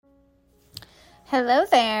Hello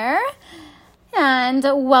there, and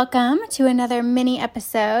welcome to another mini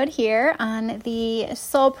episode here on the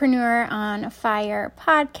Soulpreneur on Fire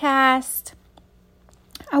podcast.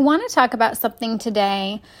 I want to talk about something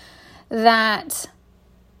today that,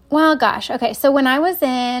 so when I was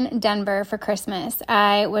in Denver for Christmas,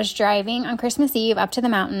 I was driving on Christmas Eve up to the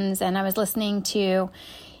mountains, and I was listening to,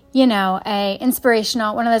 one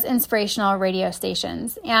of those inspirational radio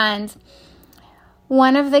stations, and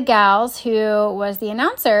one of the gals who was the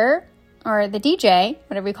announcer or the DJ,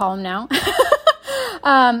 whatever you call them now,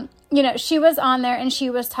 she was on there and she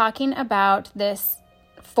was talking about this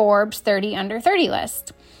Forbes 30 under 30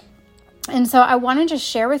 list. And so I wanted to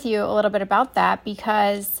share with you a little bit about that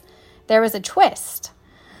because there was a twist.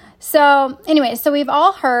 So we've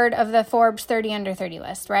all heard of the Forbes 30 under 30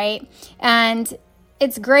 list, right? And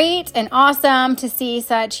it's great and awesome to see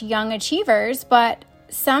such young achievers, but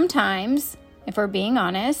sometimes, if we're being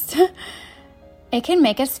honest, it can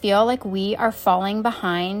make us feel like we are falling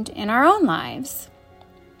behind in our own lives.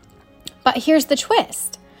 But here's the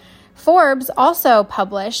twist. Forbes also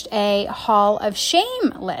published a Hall of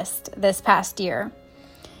Shame list this past year.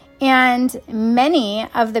 And many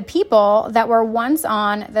of the people that were once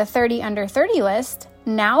on the 30 under 30 list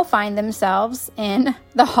now find themselves in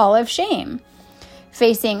the Hall of Shame,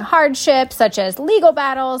 facing hardships such as legal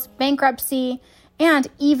battles, bankruptcy, and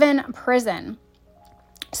even prison.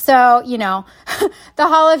 So, the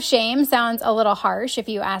Hall of Shame sounds a little harsh if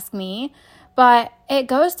you ask me, but it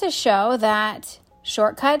goes to show that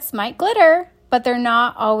shortcuts might glitter, but they're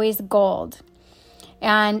not always gold.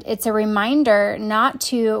 And it's a reminder not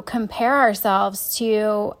to compare ourselves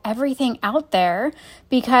to everything out there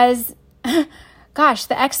because, the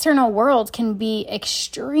external world can be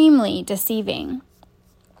extremely deceiving.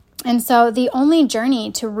 And so the only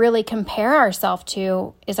journey to really compare ourselves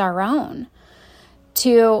to is our own.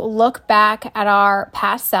 To look back at our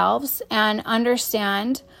past selves and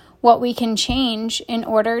understand what we can change in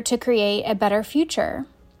order to create a better future.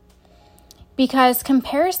 Because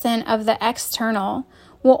comparison of the external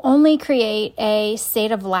will only create a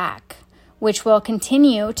state of lack, which will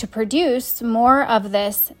continue to produce more of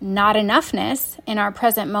this not enoughness in our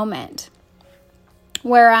present moment.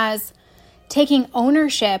 Whereas taking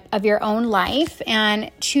ownership of your own life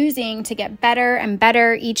and choosing to get better and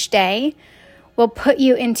better each day will put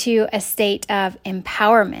you into a state of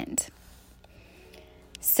empowerment.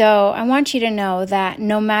 So I want you to know that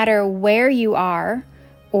no matter where you are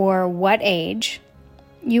or what age,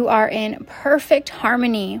 you are in perfect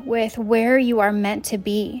harmony with where you are meant to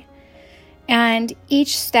be. And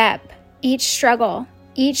each step, each struggle,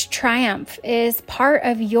 each triumph is part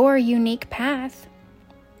of your unique path.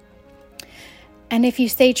 And if you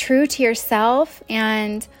stay true to yourself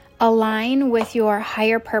and align with your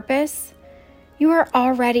higher purpose, you are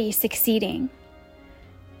already succeeding.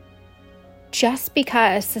 Just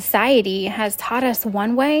because society has taught us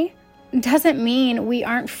one way doesn't mean we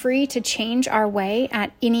aren't free to change our way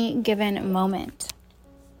at any given moment.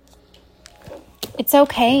 It's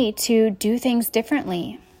okay to do things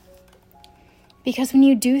differently. Because when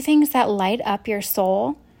you do things that light up your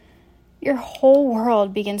soul, your whole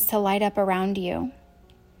world begins to light up around you.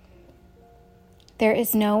 There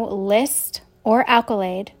is no list or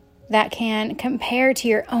accolade that can compare to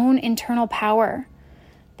your own internal power,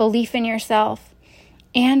 belief in yourself,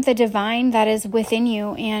 and the divine that is within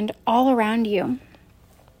you and all around you.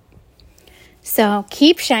 So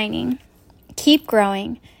keep shining, keep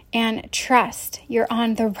growing, and trust you're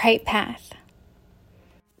on the right path.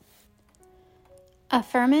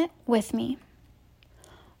 Affirm it with me.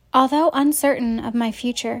 Although uncertain of my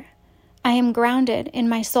future, I am grounded in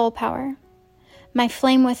my soul power. My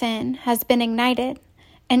flame within has been ignited,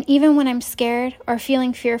 and even when I'm scared or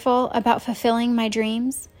feeling fearful about fulfilling my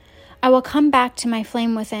dreams, I will come back to my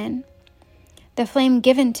flame within, the flame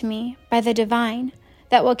given to me by the divine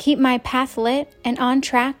that will keep my path lit and on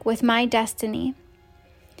track with my destiny.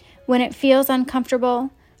 When it feels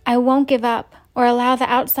uncomfortable, I won't give up or allow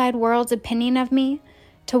the outside world's opinion of me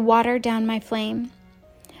to water down my flame.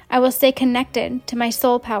 I will stay connected to my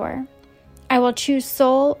soul power. I will choose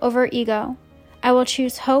soul over ego. I will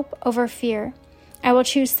choose hope over fear. I will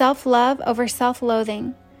choose self-love over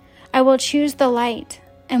self-loathing. I will choose the light,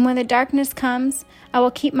 and when the darkness comes, I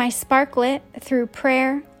will keep my spark lit through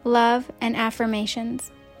prayer, love, and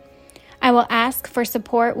affirmations. I will ask for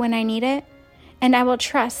support when I need it, and I will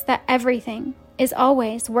trust that everything is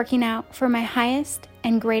always working out for my highest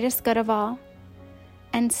and greatest good of all.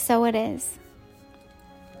 And so it is.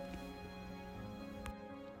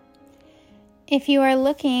 If you are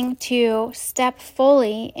looking to step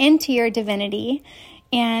fully into your divinity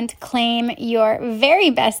and claim your very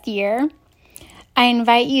best year, I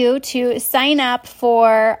invite you to sign up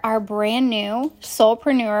for our brand new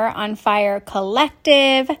Soulpreneur on Fire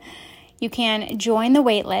Collective. You can join the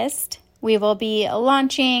waitlist. We will be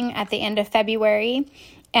launching at the end of February,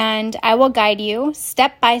 and I will guide you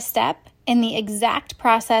step by step in the exact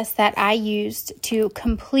process that I used to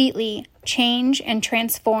completely change and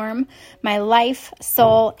transform my life,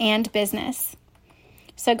 soul, and business.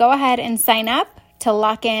 So go ahead and sign up to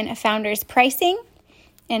lock in Founders pricing,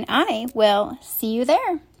 and I will see you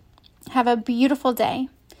there. Have a beautiful day.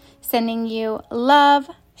 Sending you love,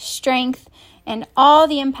 strength, and all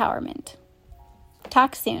the empowerment.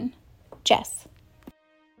 Talk soon. Jess.